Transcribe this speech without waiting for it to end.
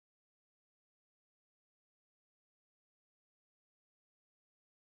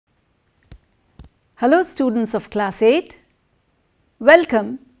Hello students of class 8,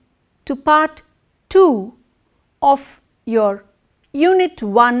 welcome to part 2 of your unit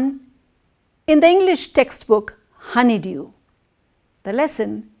 1 in the English textbook Honeydew, the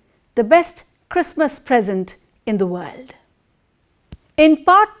lesson The Best Christmas Present in the World. In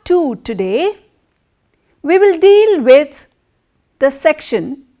part 2 today, we will deal with the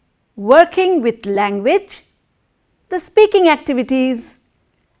section Working with Language, the speaking activities,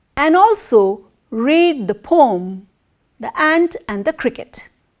 and also read the poem The Ant and the Cricket.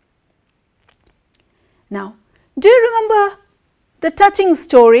 Now, do you remember the touching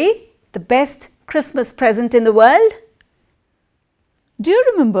story, The Best Christmas Present in the World? Do you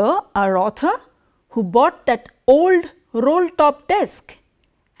remember our author who bought that old roll-top desk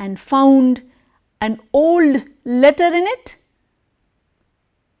and found an old letter in it?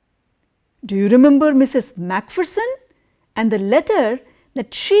 Do you remember Mrs. Macpherson and the letter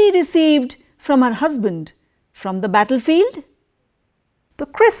that she received from her husband from the battlefield? The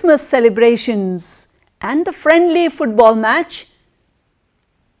Christmas celebrations and the friendly football match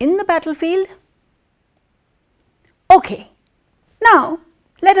in the battlefield? Okay, now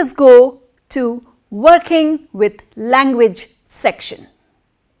let us go to Working with Language section.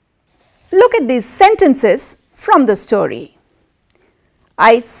 Look at these sentences from the story.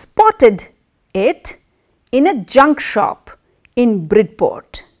 I spotted it in a junk shop in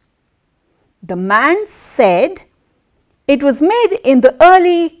Bridport. The man said it was made in the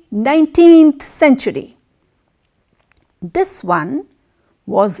early 19th century. This one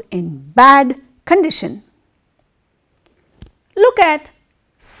was in bad condition. Look at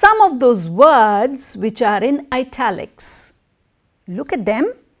some of those words which are in italics. Look at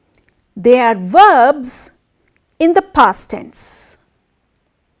them. They are verbs in the past tense.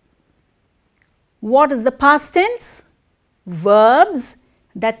 What is the past tense? Verbs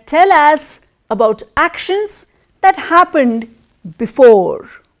that tell us about actions that happened before,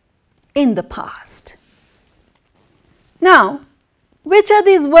 in the past. Now, which are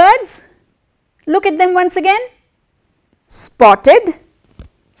these words? Look at them once again. Spotted,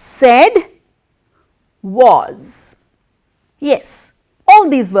 said, was. Yes, all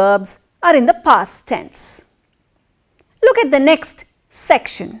these verbs are in the past tense. Look at the next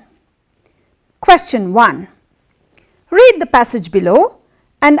section. Question 1. Read the passage below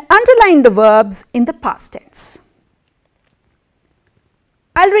and underline the verbs in the past tense.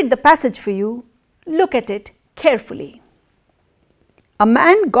 I'll read the passage for you. Look at it carefully. A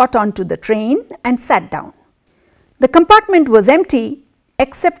man got onto the train and sat down. The compartment was empty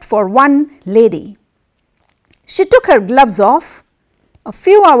except for one lady. She took her gloves off. A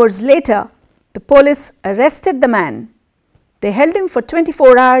few hours later, the police arrested the man. They held him for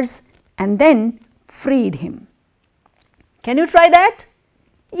 24 hours and then freed him. Can you try that?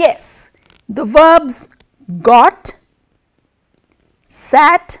 Yes, the verbs got,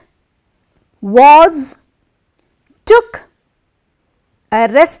 sat, was, took,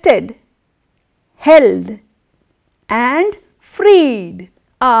 arrested, held and freed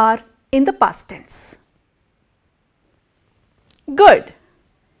are in the past tense. Good.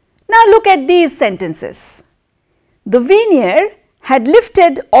 Now look at these sentences. The veneer had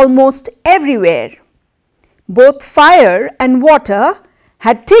lifted almost everywhere. Both fire and water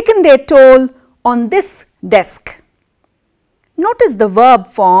had taken their toll on this desk. Notice the verb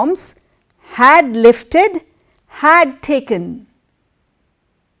forms had lifted, had taken.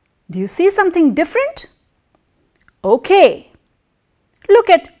 Do you see something different? Okay, look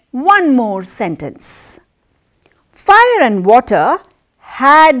at one more sentence. Fire and water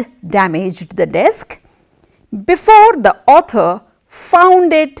had damaged the desk before the author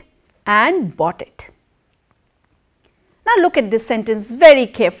found it and bought it. Now look at this sentence very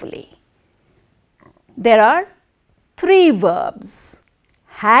carefully. There are 3 verbs: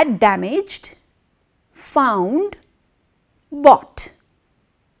 had damaged, found, bought.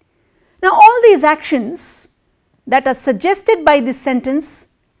 Now all these actions that are suggested by this sentence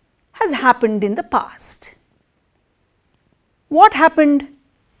has happened in the past. What happened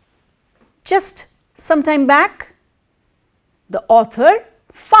just some time back? The author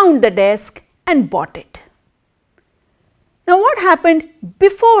found the desk and bought it. Now what happened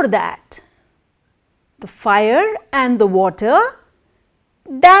before that? The fire and the water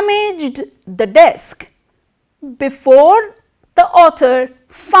damaged the desk before the author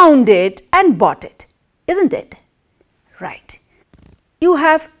found it and bought it, isn't it? Right. You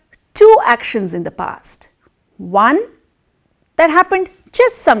have 2 actions in the past. One that happened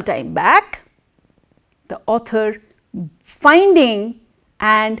just some time back, the author finding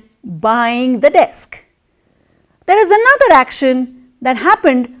and buying the desk. There is another action that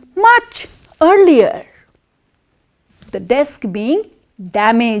happened much earlier, the desk being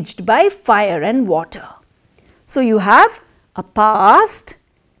damaged by fire and water. So, you have a past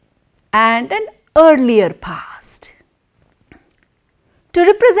and an earlier past. To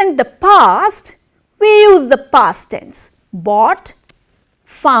represent the past, we use the past tense: bought,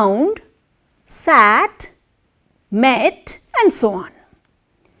 found, sat, met, and so on.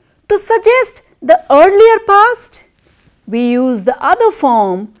 To suggest the earlier past, we use the other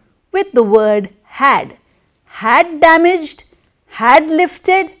form with the word had. Had damaged, had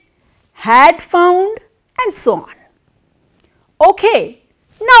lifted, had found, and so on. Okay,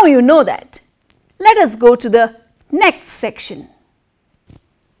 now you know that. Let us go to the next section.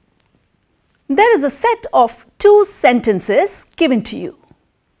 There is a set of 2 sentences given to you.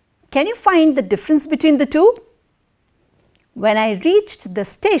 Can you find the difference between the two? When I reached the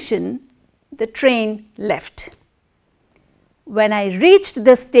station, the train left. When I reached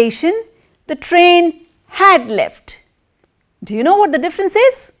the station, the train had left. Do you know what the difference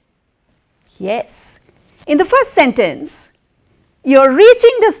is? Yes. In the first sentence, you are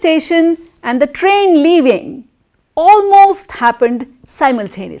reaching the station and the train leaving almost happened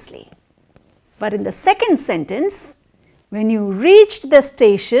simultaneously. But in the second sentence, when you reached the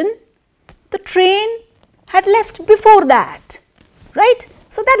station, the train had left before that, right?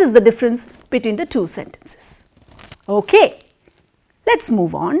 So, that is the difference between the 2 sentences. Okay, let's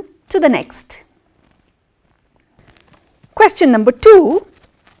move on to the next. Question number 2,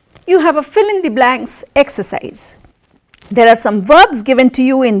 you have a fill in the blanks exercise. There are some verbs given to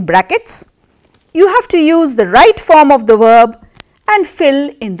you in brackets. You have to use the right form of the verb and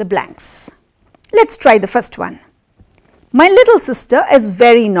fill in the blanks. Let's try the first one. My little sister is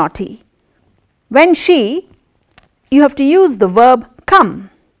very naughty. When she, you have to use the verb come.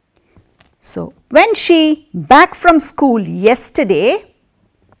 So, when she back from school yesterday,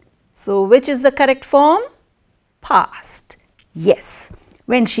 so which is the correct form? Past. Yes.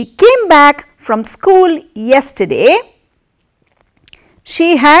 When she came back from school yesterday,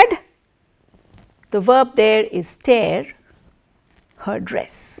 she had, the verb there is tear her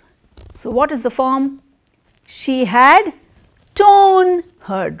dress. So, what is the form? She had torn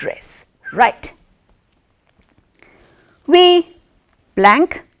her dress. Right. We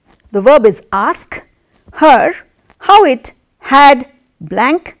blank, the verb is ask her how it had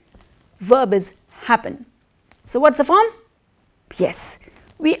blank, verb is happen. So, what is the form? Yes,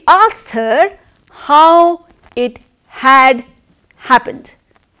 we asked her how it had happened.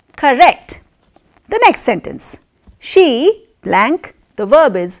 Correct. The next sentence, she blank, the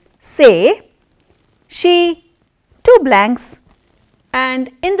verb is say, she 2 blanks,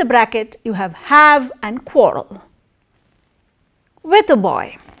 and in the bracket you have and quarrel with a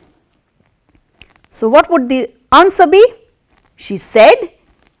boy. So, what would the answer be? She said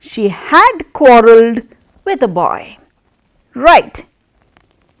she had quarrelled with a boy. Right.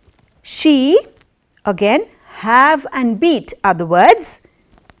 She, again have and beat are the words,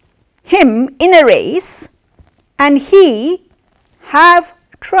 him in a race, and he have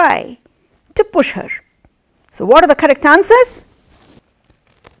try to push her. So, what are the correct answers?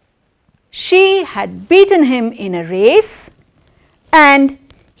 She had beaten him in a race and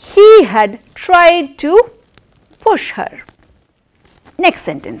he had tried to push her. Next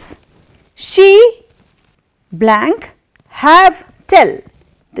sentence, she blank have tell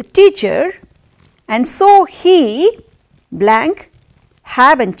the teacher, and so he blank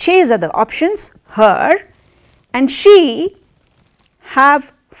have and chase are the options, her, and she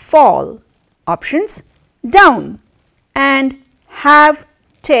have fall options, down, and have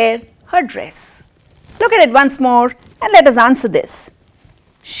tear her dress. Look at it once more and let us answer this.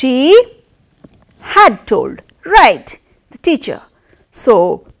 She had told, right, the teacher.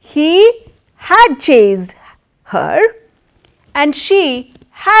 So, he had chased her and she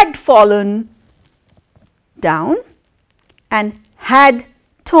had fallen down and had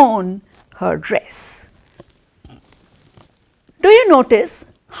torn her dress. Do you notice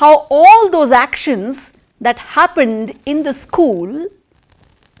how all those actions that happened in the school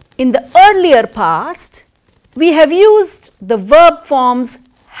in the earlier past, we have used the verb forms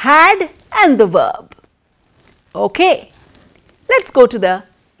had and the verb. Okay, let's go to the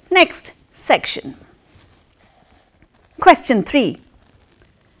next section. Question 3.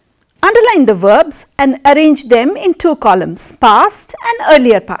 Underline the verbs and arrange them in 2 columns, past and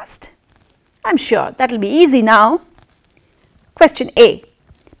earlier past. I am sure that will be easy now. Question A.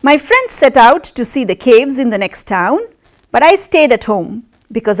 My friends set out to see the caves in the next town, but I stayed at home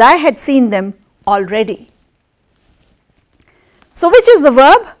because I had seen them already. So, which is the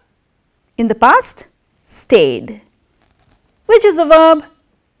verb in the past? Stayed. Which is the verb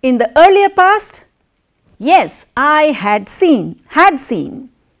in the earlier past? Yes, I had seen,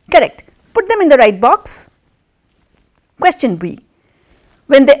 correct. Put them in the right box. Question B.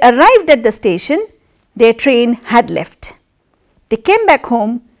 When they arrived at the station, their train had left. They came back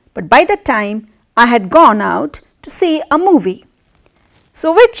home, but by that time I had gone out to see a movie.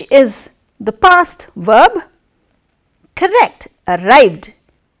 So which is the past verb? Correct, arrived.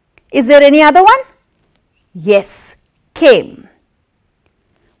 Is there any other one? Yes, came.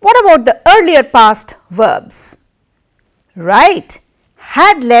 What about the earlier past verbs? Right,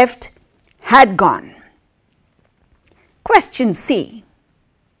 had left, had gone. Question C.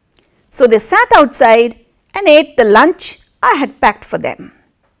 So they sat outside and ate the lunch I had packed for them.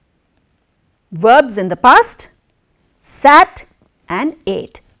 Verbs in the past, sat and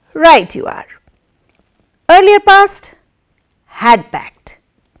ate. Right you are. Earlier past, had packed.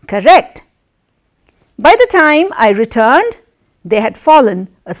 Correct. By the time I returned, they had fallen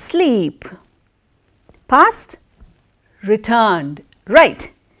asleep. Past, returned.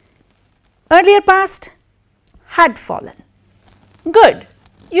 Right. Earlier past, had fallen. Good.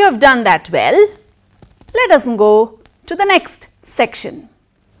 You have done that well. Let us go to the next section.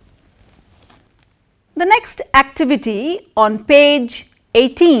 The next activity on page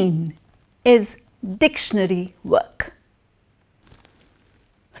 18 is dictionary work.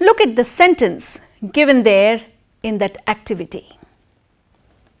 Look at the sentence given there in that activity.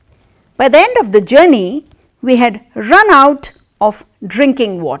 By the end of the journey, we had run out of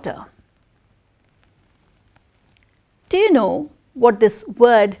drinking water. Do you know what this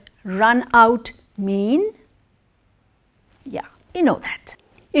word run out mean? Yeah, you know that.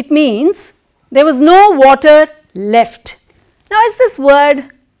 It means there was no water left. Now is this word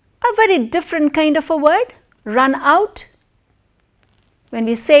a very different kind of a word, run out? When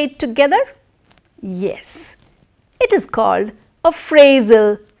we say it together? Yes, it is called a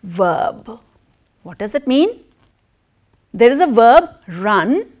phrasal verb. What does it mean? There is a verb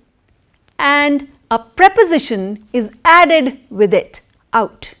run and a preposition is added with it,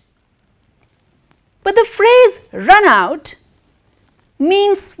 out. But the phrase run out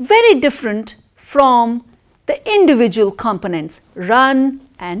means very different from the individual components run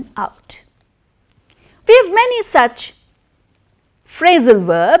and out. We have many such phrasal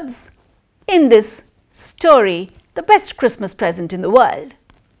verbs in this story, The Best Christmas Present in the World.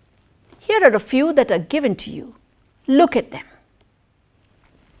 Here are a few that are given to you. Look at them.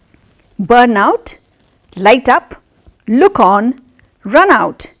 Burn out, light up, look on, run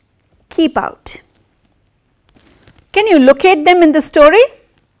out, keep out. Can you locate them in the story?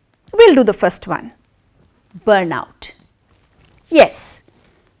 We'll do the first one. Burn out. Yes,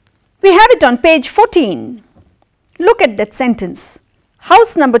 we have it on page 14. Look at that sentence.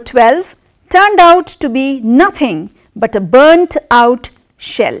 House number 12 turned out to be nothing but a burnt out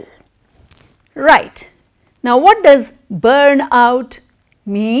shell. Right. Now what does burn out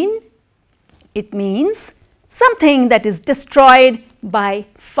mean? It means something that is destroyed by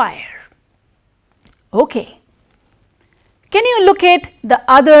fire. Okay. Can you locate the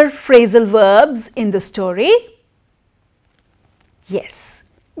other phrasal verbs in the story? Yes,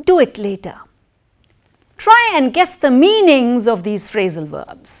 do it later. Try and guess the meanings of these phrasal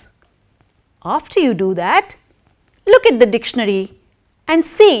verbs. After you do that, look at the dictionary and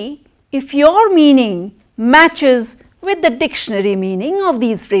see if your meaning matches with the dictionary meaning of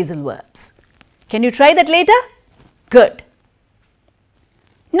these phrasal verbs. Can you try that later? Good.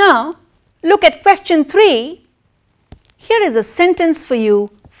 Now, look at question 3. Here is a sentence for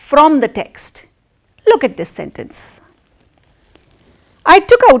you from the text. Look at this sentence. I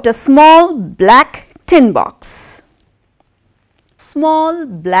took out a small black tin box. Small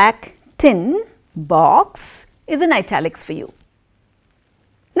black tin box is in italics for you.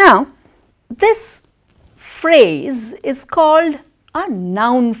 Now, this phrase is called a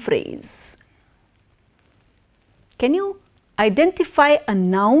noun phrase. Can you identify a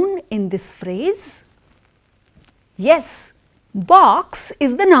noun in this phrase? Yes, box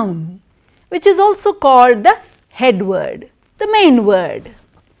is the noun, which is also called the head word, the main word.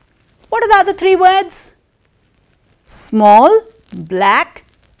 What are the other 3 words? Small, black,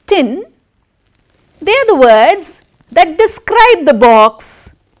 tin. They are the words that describe the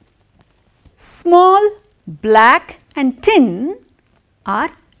box. Small, black and tin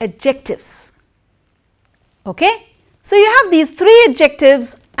are adjectives. Okay? So you have these 3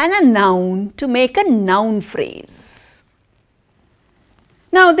 adjectives and a noun to make a noun phrase.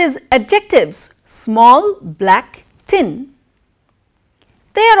 Now these adjectives, small, black, tin,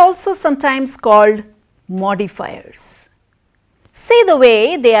 they are also sometimes called modifiers. See the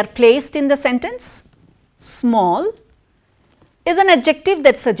way they are placed in the sentence? Small, is an adjective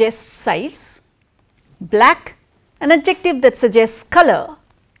that suggests size, black an adjective that suggests color,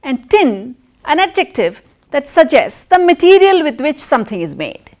 and tin an adjective that suggests the material with which something is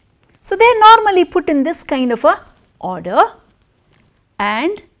made. So, they are normally put in this kind of a order,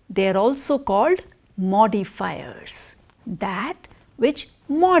 and they are also called modifiers. That which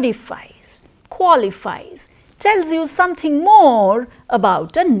modifies, qualifies, tells you something more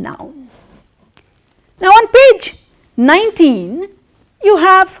about a noun. Now, on page 19, you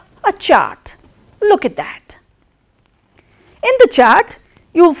have a chart. Look at that. In the chart,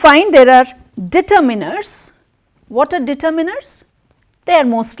 you will find there are determiners. What are determiners? They are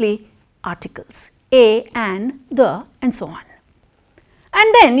mostly articles, a, and, the, and so on.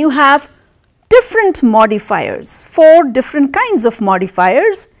 And then you have different modifiers, 4 different kinds of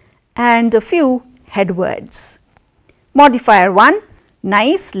modifiers and a few head words. Modifier 1,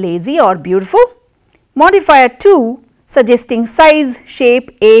 nice, lazy or beautiful. Modifier 2, suggesting size,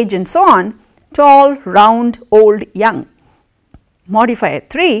 shape, age and so on, tall, round, old, young. Modifier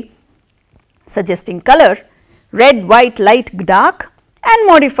 3, suggesting color, red, white, light, dark, and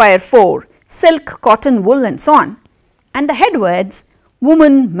modifier 4, silk, cotton, wool and so on, and the head words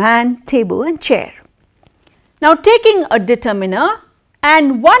woman, man, table and chair. Now, taking a determiner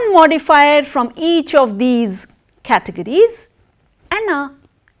and one modifier from each of these categories and a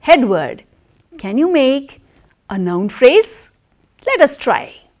head word, can you make a noun phrase? Let us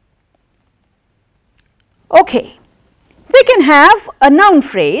try. Okay, we can have a noun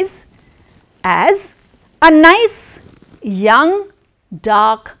phrase as a nice young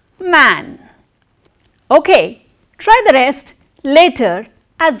dark man. Okay, try the rest later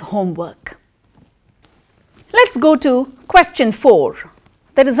as homework. Let's go to question 4.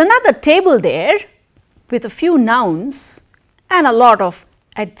 There is another table there with a few nouns and a lot of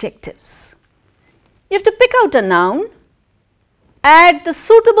adjectives. You have to pick out a noun, add the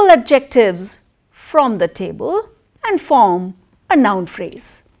suitable adjectives from the table and form a noun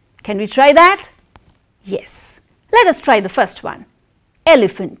phrase. Can we try that? Yes. Let us try the first one,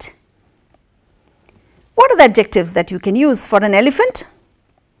 elephant. What are the adjectives that you can use for an elephant?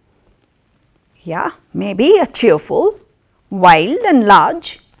 Yeah, maybe a cheerful, wild and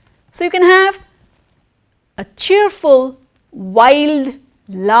large. So, you can have a cheerful, wild,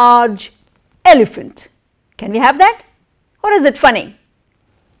 large elephant. Can we have that? Or is it funny?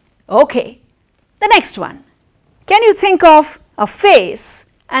 Okay, the next one. Can you think of a face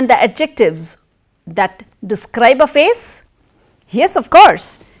and the adjectives that describe a face? Yes, of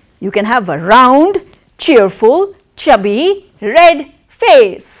course. You can have a round, cheerful, chubby, red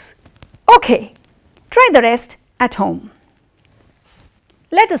face. Okay, try the rest at home.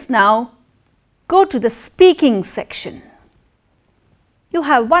 Let us now go to the speaking section. You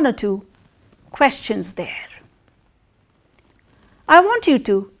have 1 or 2 questions there. I want you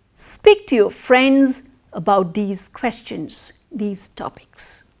to speak to your friends about these questions, these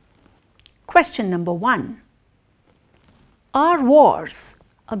topics. Question number 1. Are wars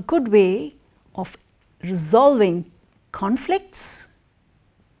a good way of resolving conflicts?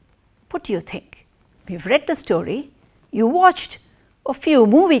 What do you think? We've read the story, you watched a few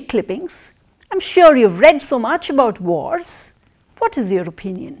movie clippings, I'm sure you've read so much about wars. What is your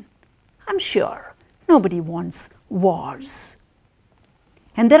opinion? I'm sure nobody wants wars.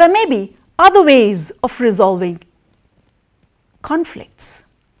 And there are maybe other ways of resolving conflicts.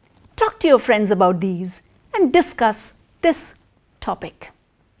 Talk to your friends about these and discuss this topic.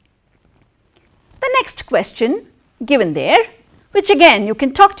 The next question given there, which again you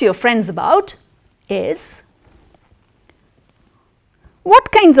can talk to your friends about, is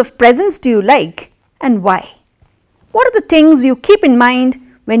what kinds of presents do you like and why? What are the things you keep in mind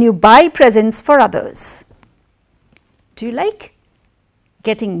when you buy presents for others? Do you like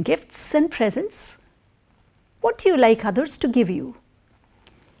getting gifts and presents? What do you like others to give you?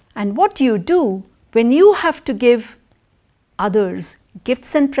 And what do you do when you have to give others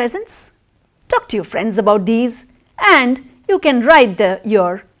gifts and presents? Talk to your friends about these and you can write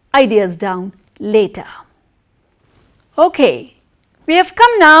your ideas down later. Okay, we have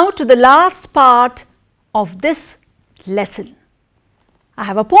come now to the last part of this lesson. I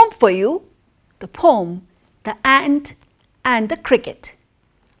have a poem for you, the poem, The Ant and the Cricket.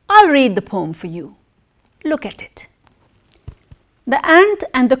 I'll read the poem for you. Look at it. The Ant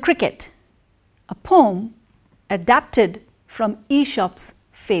and the Cricket, a poem adapted from Aesop's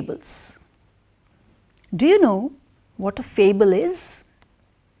fables. Do you know what a fable is?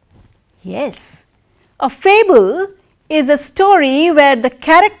 Yes, a fable is a story where the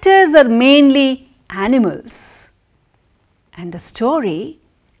characters are mainly animals and the story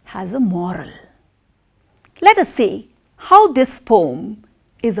has a moral. Let us see how this poem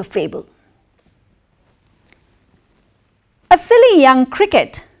is a fable. A silly young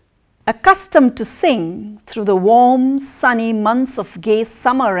cricket, accustomed to sing through the warm, sunny months of gay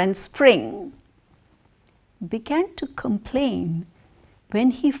summer and spring, began to complain when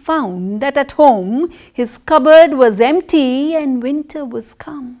he found that at home his cupboard was empty and winter was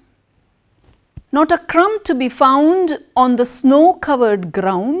come. Not a crumb to be found on the snow-covered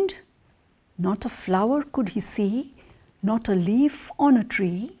ground, not a flower could he see, not a leaf on a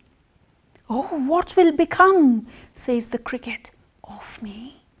tree. Oh, what will become, says the cricket, of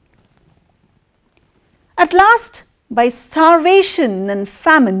me? At last, by starvation and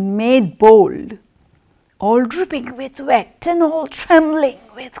famine made bold, all dripping with wet and all trembling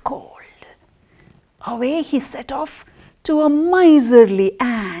with cold, away he set off to a miserly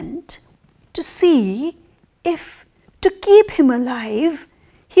ant to see if, to keep him alive,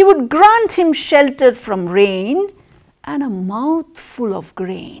 he would grant him shelter from rain and a mouthful of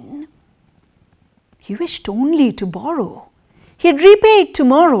grain. He wished only to borrow. He'd repay it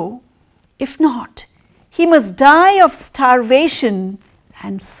tomorrow. If not, he must die of starvation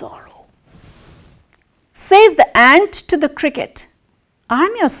and sorrow. Says the ant to the cricket,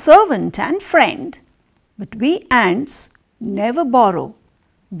 I'm your servant and friend, but we ants never borrow,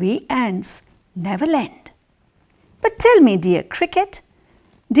 we ants never lend. But tell me, dear cricket,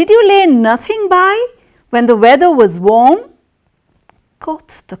 did you lay nothing by when the weather was warm?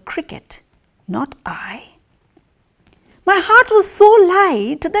 Quoth the cricket, not I. My heart was so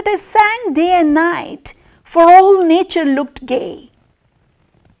light that I sang day and night, for all nature looked gay.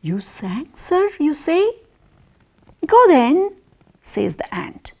 You sang, sir, you say? Go then, says the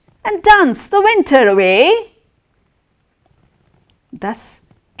ant, and dance the winter away. Thus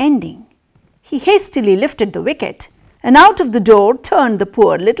ending, he hastily lifted the wicket, and out of the door turned the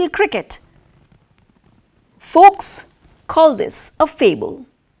poor little cricket. Folks call this a fable.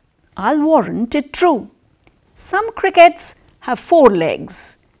 I'll warrant it true. Some crickets have 4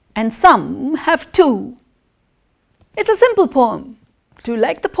 legs, and some have 2. It's a simple poem. Do you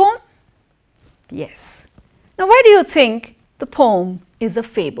like the poem? Yes. Now, why do you think the poem is a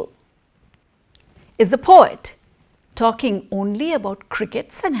fable? Is the poet talking only about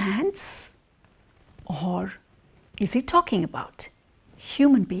crickets and ants? Or is he talking about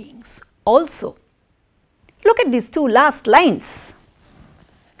human beings also? Look at these 2 last lines.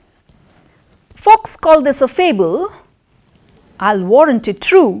 Folks call this a fable. I'll warrant it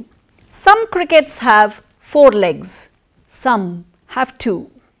true. Some crickets have 4 legs, some have 2.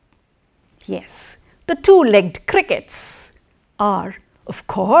 Yes, the 2-legged crickets are, of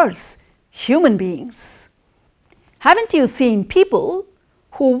course, human beings. Haven't you seen people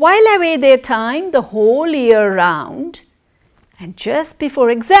who while away their time the whole year round, and just before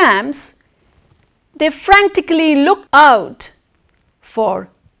exams, they frantically look out for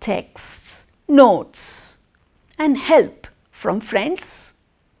texts, notes, and help from friends?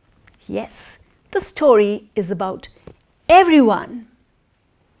 Yes, the story is about everyone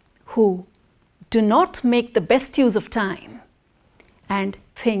who do not make the best use of time and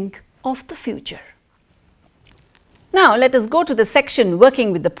think of the future. Now, let us go to the section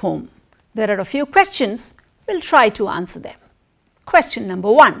working with the poem. There are a few questions. We'll try to answer them. Question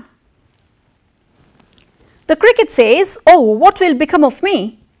number 1. The cricket says, oh, what will become of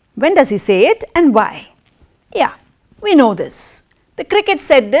me? When does he say it and why? Yeah, we know this. The cricket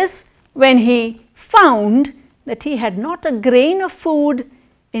said this when he found that he had not a grain of food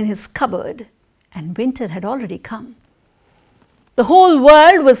in his cupboard and winter had already come. The whole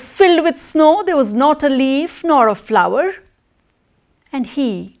world was filled with snow, there was not a leaf nor a flower, and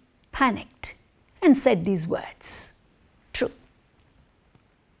he panicked and said these words. True.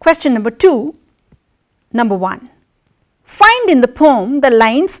 Question number 2, number 1. Find in the poem the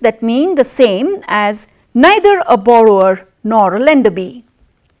lines that mean the same as neither a borrower nor a lender be.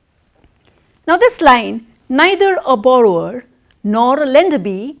 Now this line, neither a borrower nor a lender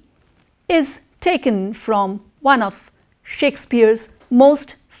be, is taken from one of Shakespeare's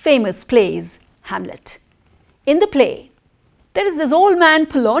most famous plays, Hamlet. In the play, there is this old man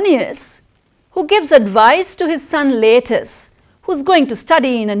Polonius who gives advice to his son Laertes, who is going to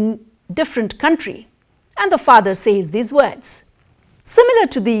study in a different country. And the father says these words. Similar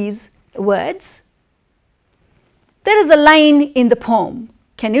to these words, there is a line in the poem.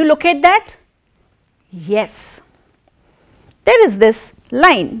 Can you locate that? Yes. There is this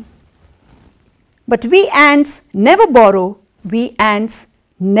line. But we ants never borrow, we ants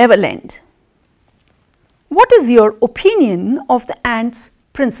never lend. What is your opinion of the ants'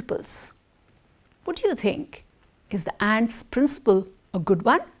 principles? What do you think? Is the ants' principle a good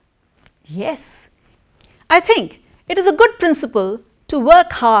one? Yes. I think it is a good principle to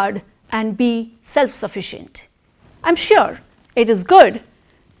work hard and be self-sufficient. I'm sure it is good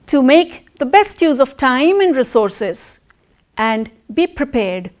to make the best use of time and resources and be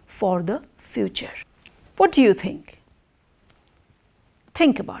prepared for the future. What do you think?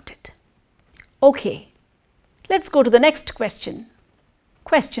 Think about it. Okay, let's go to the next question.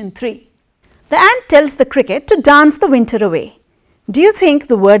 Question 3. The ant tells the cricket to dance the winter away. Do you think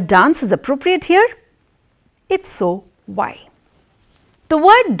the word dance is appropriate here? If so, why? The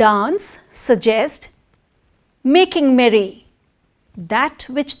word dance suggests making merry, that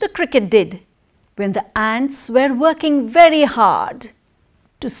which the cricket did when the ants were working very hard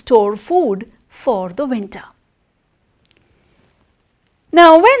to store food for the winter.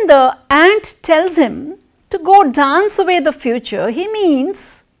 Now, when the ant tells him to go dance away the future, he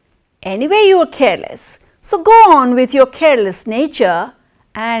means anyway you are careless, so go on with your careless nature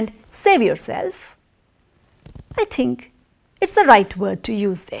and save yourself. I think it's the right word to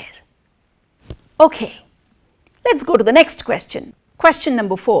use there. Okay, let's go to the next question. Question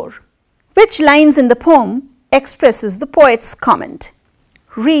number 4. Which lines in the poem expresses the poet's comment?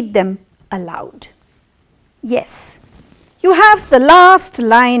 Read them aloud. Yes, you have the last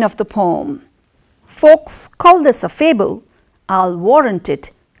line of the poem. Folks call this a fable, I'll warrant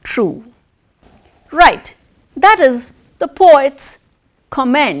it true. Right, that is the poet's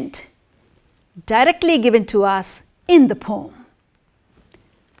comment directly given to us in the poem.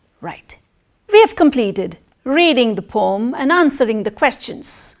 Right, we have completed reading the poem and answering the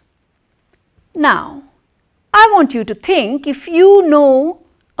questions. Now, I want you to think if you know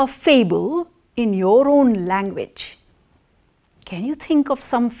a fable in your own language. Can you think of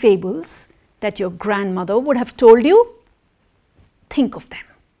some fables that your grandmother would have told you? Think of them.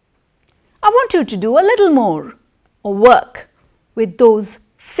 I want you to do a little more work with those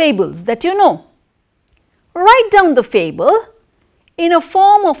fables that you know. Write down the fable in a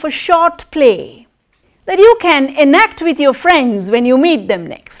form of a short play that you can enact with your friends when you meet them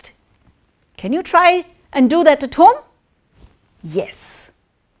next. Can you try and do that at home? Yes.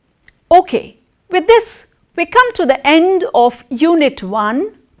 Okay, with this we come to the end of Unit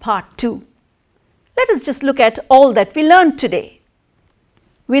 1, Part 2. Let us just look at all that we learned today.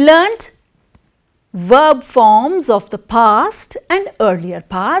 We learned verb forms of the past and earlier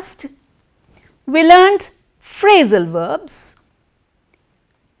past. We learned phrasal verbs,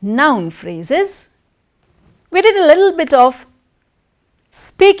 noun phrases. We did a little bit of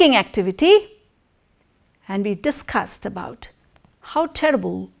speaking activity and we discussed about how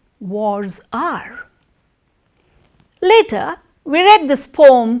terrible wars are. Later, we read this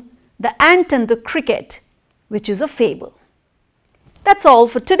poem, The Ant and the Cricket, which is a fable. That's all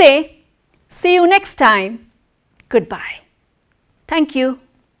for today. See you next time. Goodbye. Thank you.